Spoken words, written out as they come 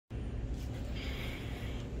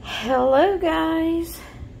Hello guys,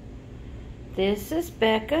 this is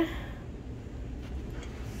Becca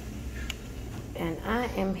and I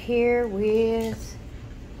am here with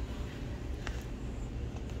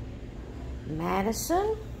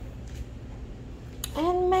Madison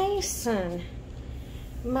and Mason,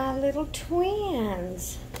 my little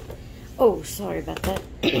twins. Oh, sorry about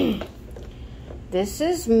that. This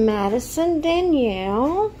is Madison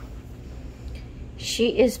Danielle.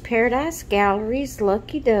 She is Paradise Gallery's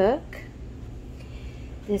Lucky Duck.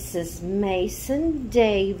 This is Mason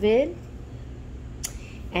David,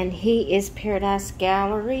 and he is Paradise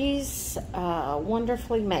Gallery's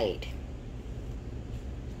Wonderfully Made.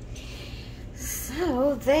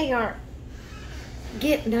 So they are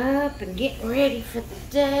getting up and getting ready for the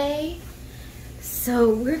day.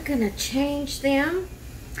 So we're gonna change them.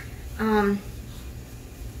 We're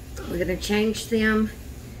gonna change them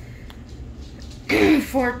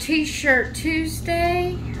for T-shirt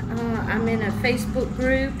Tuesday. I'm in a Facebook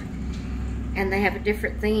group and they have a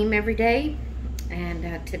different theme every day,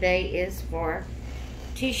 and today is for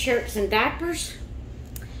T-shirts and diapers.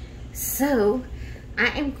 So I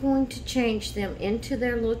am going to change them into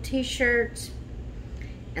their little T-shirts,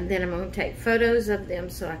 and then I'm going to take photos of them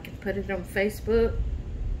so I can put it on Facebook.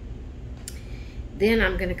 Then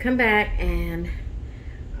I'm going to come back and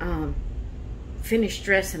finish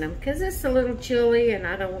dressing them because it's a little chilly and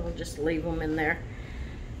I don't want to just leave them in their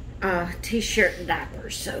T-shirt and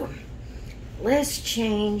diapers. So let's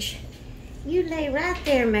change. You lay right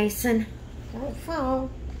there, Mason. Don't fall.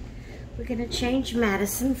 We're going to change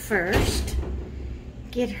Madison first.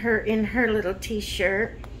 Get her in her little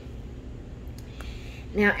T-shirt.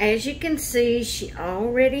 Now, as you can see, she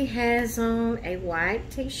already has on a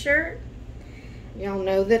white T-shirt. Y'all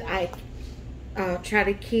know that I try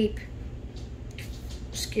to keep,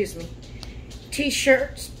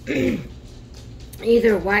 T-shirts,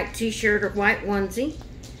 either a white T-shirt or white onesie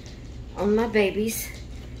on my babies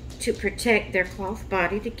to protect their cloth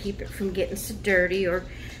body, to keep it from getting so dirty or,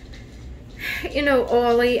 you know,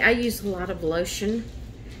 oily. I use a lot of lotion.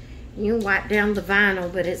 You can wipe down the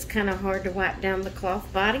vinyl, but it's kind of hard to wipe down the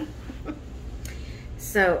cloth body.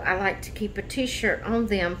 So I like to keep a T-shirt on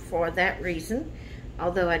them for that reason,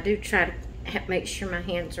 although I do try to make sure my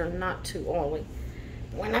hands are not too oily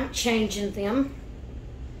when I'm changing them.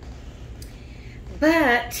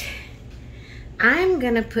 But I'm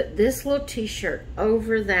gonna put this little T-shirt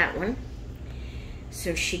over that one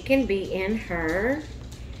so she can be in her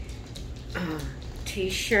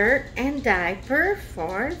T-shirt and diaper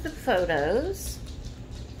for the photos.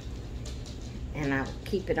 And I'll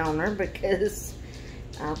keep it on her because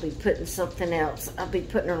I'll be putting something else. I'll be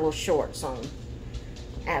putting her little shorts on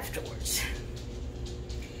afterwards.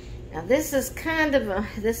 Now this is kind of a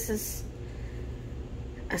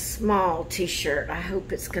small T-shirt. I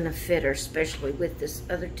hope it's gonna fit her, especially with this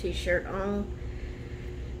other T-shirt on.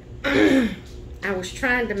 I was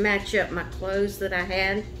trying to match up my clothes that I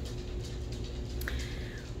had.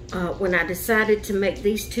 When I decided to make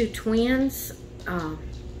these two twins, I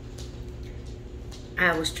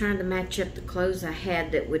was trying to match up the clothes I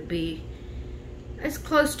had that would be as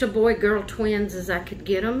close to boy-girl twins as I could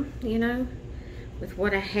get them, you know, with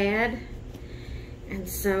what I had. And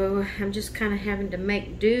so I'm just kind of having to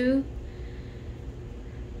make do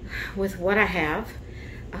with what I have.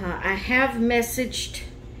 I have messaged,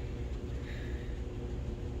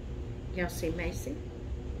 y'all see Macy?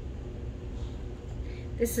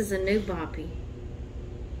 This is a new boppy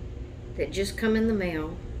that just come in the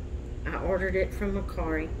mail. I ordered it from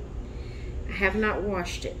Macari. I have not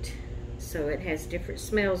washed it, so it has different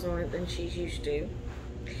smells on it than she's used to.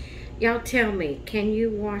 Y'all tell me, can you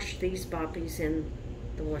wash these boppies in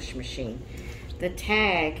the washing machine? The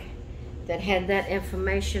tag that had that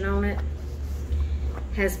information on it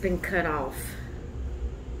has been cut off,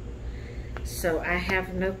 so I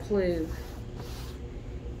have no clue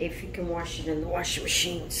if you can wash it in the washing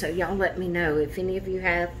machine. So y'all let me know if any of you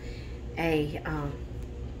have a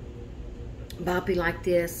boppy like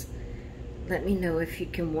this. Let me know if you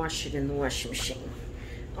can wash it in the washing machine.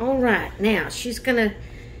 All right, now she's gonna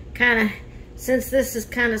kind of, since this is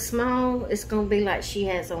kind of small, it's gonna be like she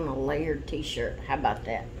has on a layered T-shirt. How about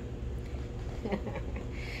that?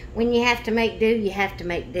 When you have to make do, you have to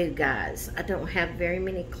make do, guys. I don't have very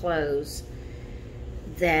many clothes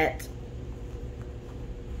that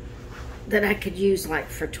I could use like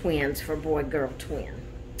for twins, for boy-girl twin.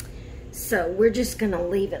 So we're just gonna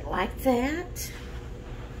leave it like that.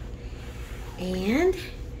 And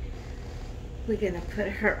we're gonna put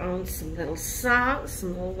her on some little socks,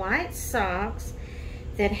 some little white socks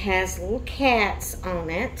that has little cats on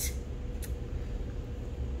it.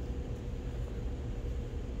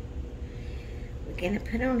 Gonna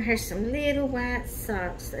put on her some little white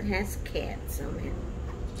socks that has cats on it.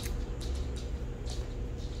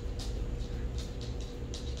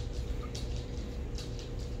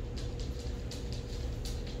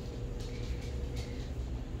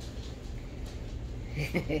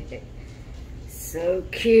 So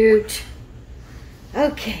cute.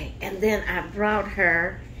 Okay, and then I brought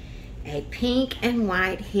her a pink and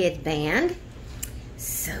white headband.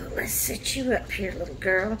 So let's set you up here, little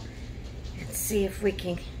girl, and see if we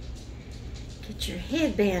can get your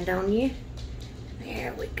headband on you.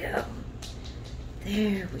 There we go.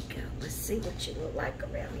 There we go. Let's see what you look like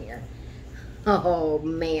around here. Oh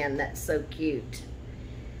man, that's so cute.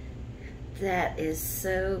 That is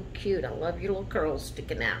so cute. I love your little curls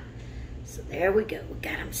sticking out. So there we go. We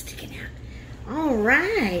got them sticking out. All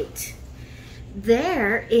right.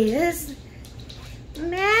 There is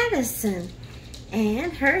Madison.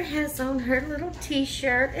 And her has on her little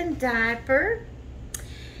t-shirt and diaper.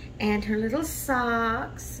 And her little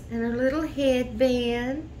socks. And her little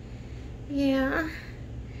headband. Yeah.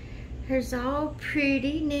 Her's all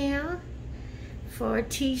pretty now for a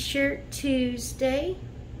t-shirt Tuesday.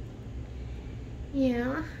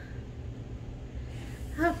 Yeah.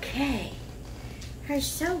 Okay. Her's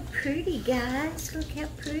so pretty, guys. Look how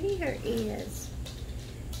pretty her is.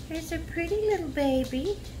 There's a pretty little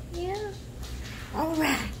baby. Yeah. All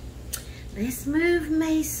right. Let's move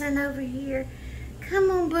Mason over here.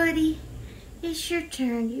 Come on, buddy. It's your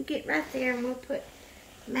turn. You get right there and we'll put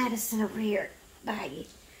Madison over here by you.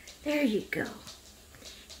 There you go.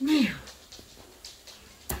 Now,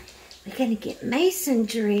 we're going to get Mason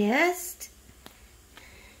dressed.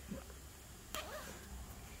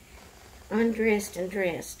 Undressed and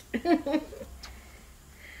dressed.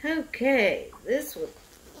 Okay, this one,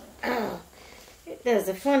 oh, it does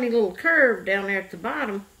a funny little curve down there at the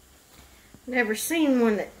bottom. Never seen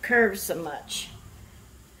one that curves so much.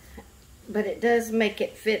 But it does make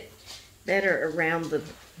it fit better around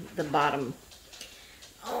the bottom.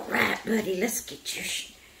 All right, buddy, let's get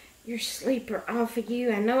your sleeper off of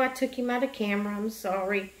you. I know I took him out of camera. I'm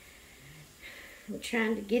sorry. I'm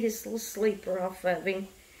trying to get his little sleeper off of him.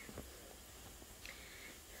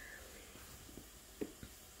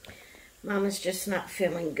 Mama's just not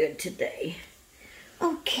feeling good today.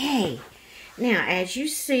 Okay. Now, as you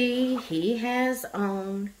see, he has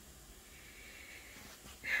on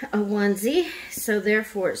a onesie, so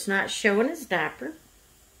therefore it's not showing his diaper.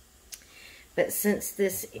 But since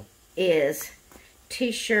this is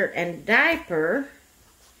t-shirt and diaper,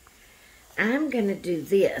 I'm going to do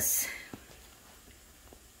this.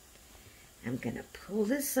 I'm going to pull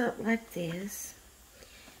this up like this.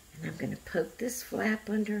 And I'm going to poke this flap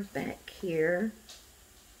under back here.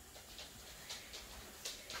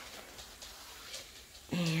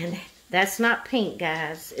 And that's not pink,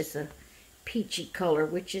 guys. It's a peachy color,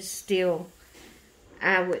 which is still,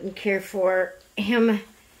 I wouldn't care for him.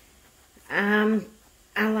 I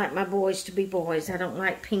like my boys to be boys. I don't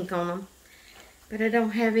like pink on them. But I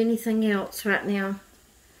don't have anything else right now.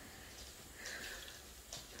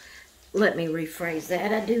 Let me rephrase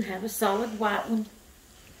that. I do have a solid white one.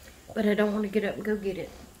 But I don't want to get up and go get it.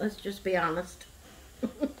 Let's just be honest.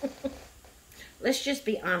 Let's just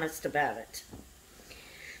be honest about it.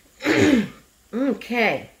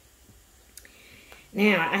 Okay.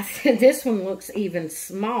 Now, this one looks even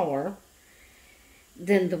smaller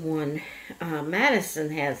than the one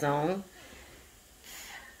Madison has on.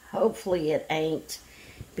 Hopefully it ain't,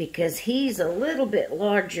 because he's a little bit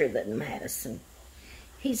larger than Madison.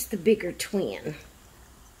 He's the bigger twin.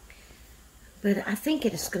 But I think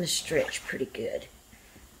it is going to stretch pretty good.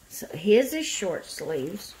 So his is short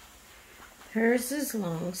sleeves. Hers is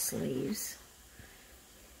long sleeves.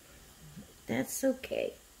 That's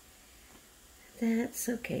okay. That's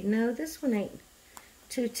okay. No, this one ain't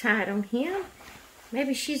too tight on him.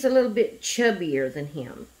 Maybe she's a little bit chubbier than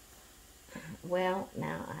him. Well,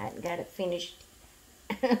 now I hadn't got it finished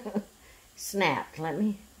snapped. Let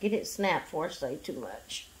me get it snapped before I say too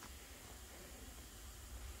much.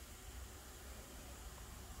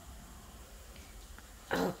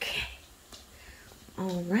 Okay.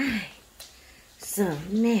 All right. So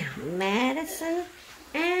now Madison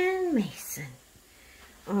and Mason.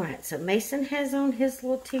 All right. So Mason has on his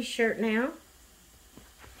little t-shirt now.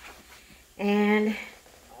 And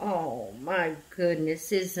oh my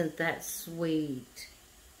goodness, isn't that sweet?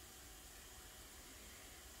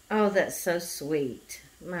 Oh, that's so sweet.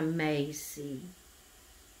 My Macy.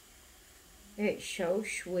 It's so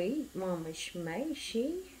sweet, Mama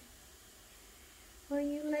Macy. Are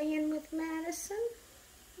you laying with Madison?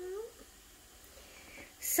 No?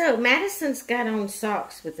 So, Madison's got on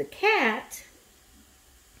socks with the cat.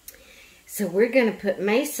 So we're going to put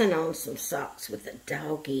Mason on some socks with a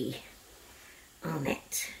doggy on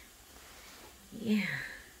it. Yeah.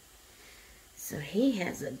 So he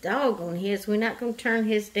has a dog on his. We're not going to turn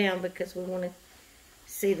his down because we want to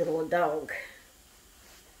see the little dog.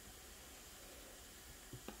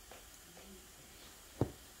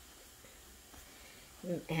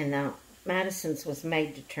 And Madison's was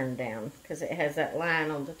made to turn down because it has that line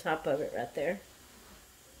on the top of it right there.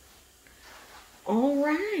 All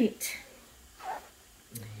right.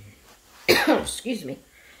 Excuse me.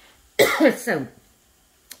 So,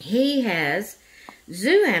 he has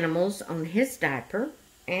zoo animals on his diaper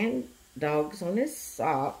and dogs on his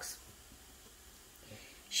socks.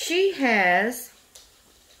 She has,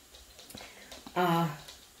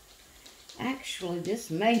 actually this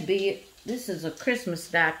is a Christmas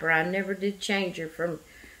diaper. I never did change her from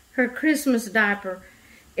her Christmas diaper.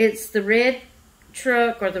 It's the red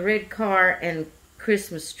truck or the red car and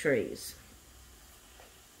Christmas trees.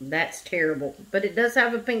 That's terrible. But it does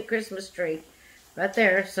have a pink Christmas tree right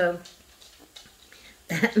there, so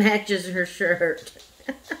that matches her shirt.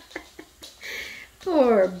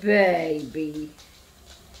 Poor baby.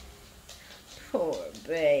 Poor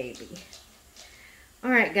baby.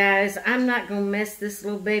 Alright guys, I'm not going to mess this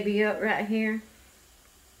little baby up right here.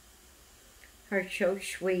 Her so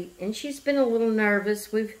sweet. And she's been a little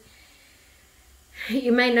nervous.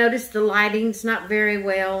 You may notice the lighting's not very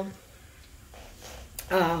well.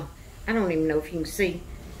 I don't even know if you can see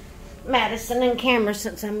Madison and camera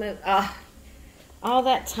since I moved. All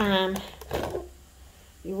that time,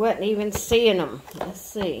 you wasn't even seeing them. Let's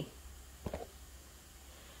see.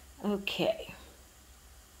 Okay.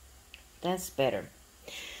 That's better.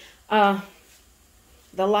 The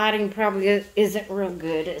lighting probably isn't real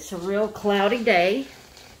good. It's a real cloudy day.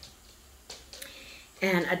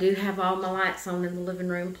 And I do have all my lights on in the living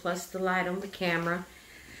room, plus the light on the camera.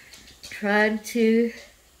 Tried to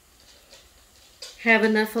have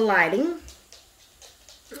enough of lighting.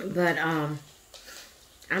 But, I'm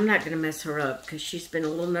not going to mess her up because she's been a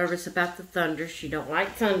little nervous about the thunder. She don't like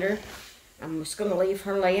thunder. I'm just going to leave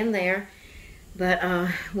her laying there. But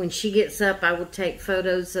when she gets up, I will take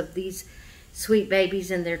photos of these sweet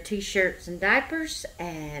babies in their t-shirts and diapers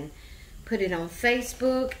and put it on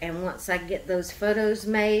Facebook. And once I get those photos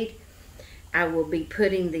made, I will be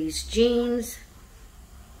putting these jeans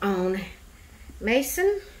on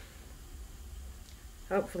Mason.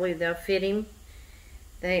 Hopefully they'll fit him.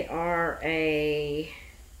 They are a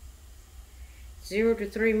 0 to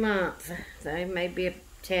 3 months. They may be a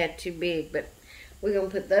tad too big, but we're going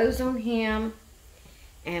to put those on him.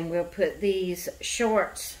 And we'll put these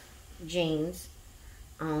shorts jeans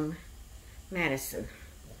on Madison.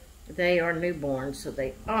 They are newborn, so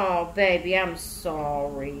they... Oh, baby, I'm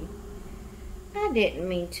sorry. I didn't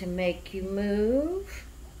mean to make you move.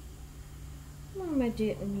 Mama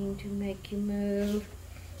didn't mean to make you move.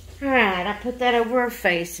 Alright, I put that over her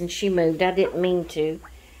face and she moved. I didn't mean to.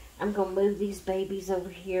 I'm going to move these babies over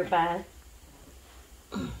here by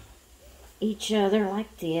each other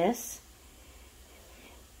like this.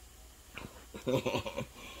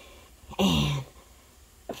 And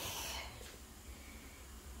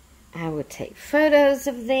I will take photos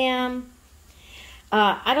of them.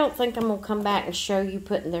 I don't think I'm going to come back and show you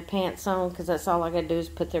putting their pants on because that's all I got to do is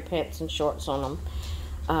put their pants and shorts on them.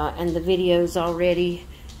 And the video's already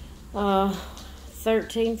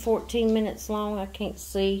 13, 14 minutes long. I can't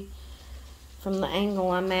see from the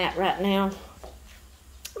angle I'm at right now.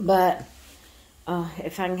 But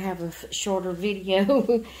if I can have a shorter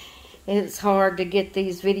video, it's hard to get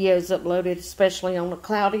these videos uploaded, especially on a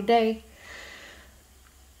cloudy day.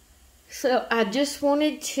 So I just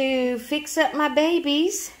wanted to fix up my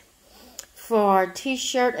babies for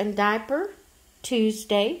T-shirt and diaper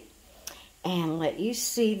Tuesday and let you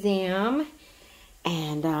see them.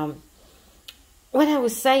 And what I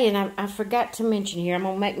was saying, I forgot to mention here, I'm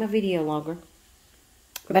going to make my video longer.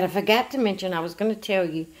 But I forgot to mention, I was going to tell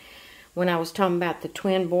you when I was talking about the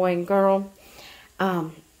twin boy and girl,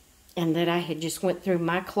 and that I had just went through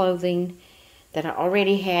my clothing that I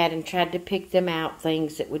already had and tried to pick them out,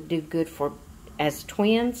 things that would do good for as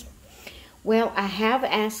twins. Well, I have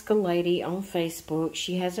asked a lady on Facebook.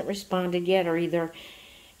 She hasn't responded yet, or either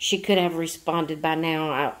she could have responded by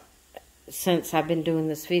now since I've been doing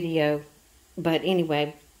this video. But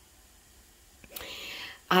anyway,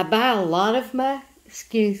 I buy a lot of my,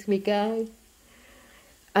 excuse me guys,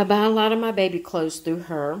 I buy a lot of my baby clothes through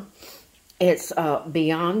her. It's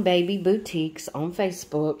Beyond Baby Boutiques on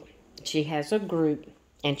Facebook. She has a group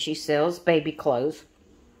and she sells baby clothes.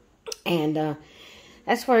 And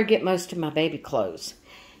that's where I get most of my baby clothes.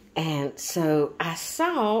 And so I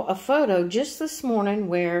saw a photo just this morning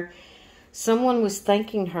where someone was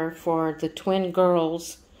thanking her for the twin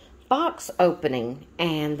girls box opening,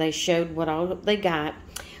 and they showed what all they got.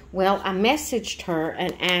 Well, I messaged her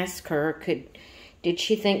and asked her, did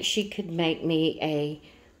she think she could make me a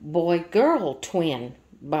boy-girl twin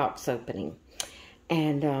box opening?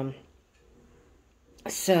 And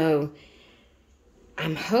so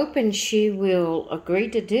I'm hoping she will agree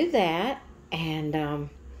to do that, and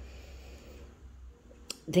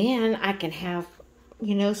then I can have,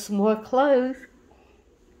 you know, some more clothes,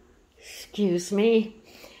 excuse me,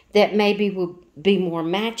 that maybe will be more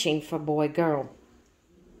matching for boy-girl.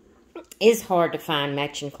 It's hard to find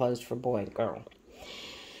matching clothes for boy and girl.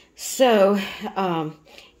 So,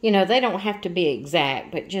 you know, they don't have to be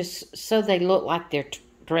exact, but just so they look like they're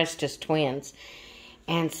dressed as twins.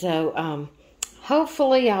 And so,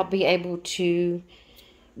 hopefully I'll be able to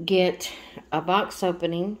get a box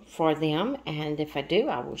opening for them. And if I do,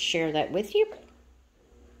 I will share that with you.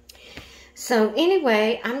 So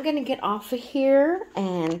anyway, I'm going to get off of here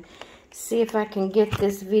and see if I can get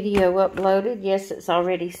this video uploaded. Yes, it's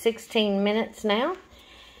already 16 minutes now.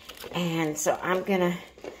 And so I'm going to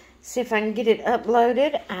see if I can get it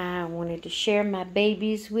uploaded. I wanted to share my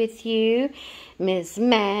babies with you. Miss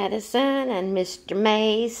Madison and Mr.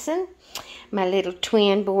 Mason. My little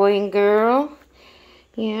twin boy and girl.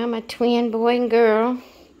 Yeah, my twin boy and girl.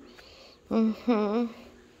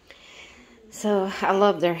 So I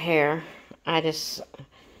love their hair.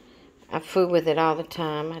 I fool with it all the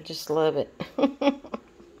time. I just love it.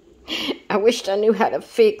 I wished I knew how to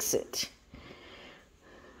fix it.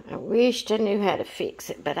 I wished I knew how to fix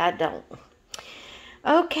it, but I don't.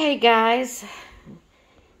 Okay, guys.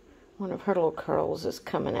 One of her little curls is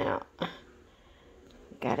coming out.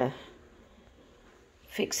 Gotta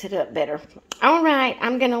fix it up better. All right,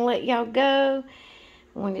 I'm going to let y'all go.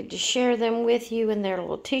 I wanted to share them with you in their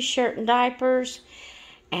little t-shirt and diapers.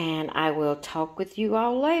 And I will talk with you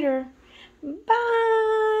all later. Bye.